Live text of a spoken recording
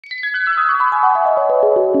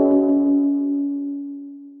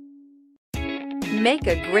Make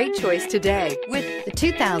a great choice today with the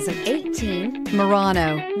 2018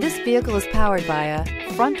 Murano. This vehicle is powered by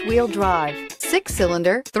a front-wheel drive,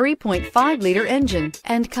 6-cylinder, 3.5-liter engine,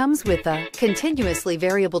 and comes with a continuously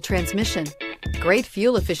variable transmission. Great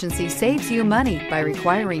fuel efficiency saves you money by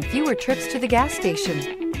requiring fewer trips to the gas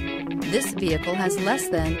station. This vehicle has less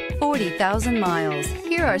than 40,000 miles.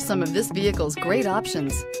 Here are some of this vehicle's great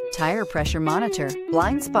options: tire pressure monitor,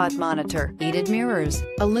 blind spot monitor, heated mirrors,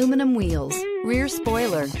 aluminum wheels, rear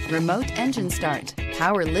spoiler, remote engine start,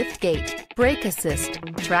 power lift gate, brake assist,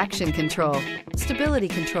 traction control, stability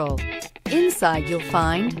control. Inside you'll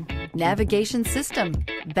find navigation system,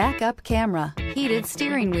 backup camera, heated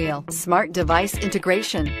steering wheel, smart device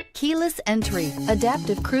integration, keyless entry,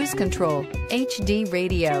 adaptive cruise control, HD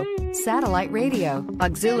radio, satellite radio,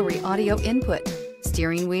 auxiliary audio input,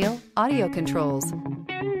 steering wheel audio controls.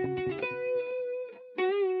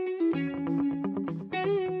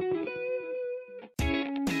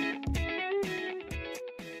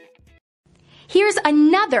 Here's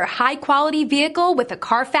another high-quality vehicle with a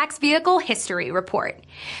Carfax Vehicle History Report.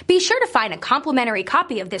 Be sure to find a complimentary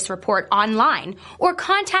copy of this report online or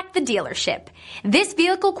contact the dealership. This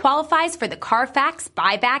vehicle qualifies for the Carfax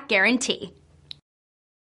Buyback Guarantee.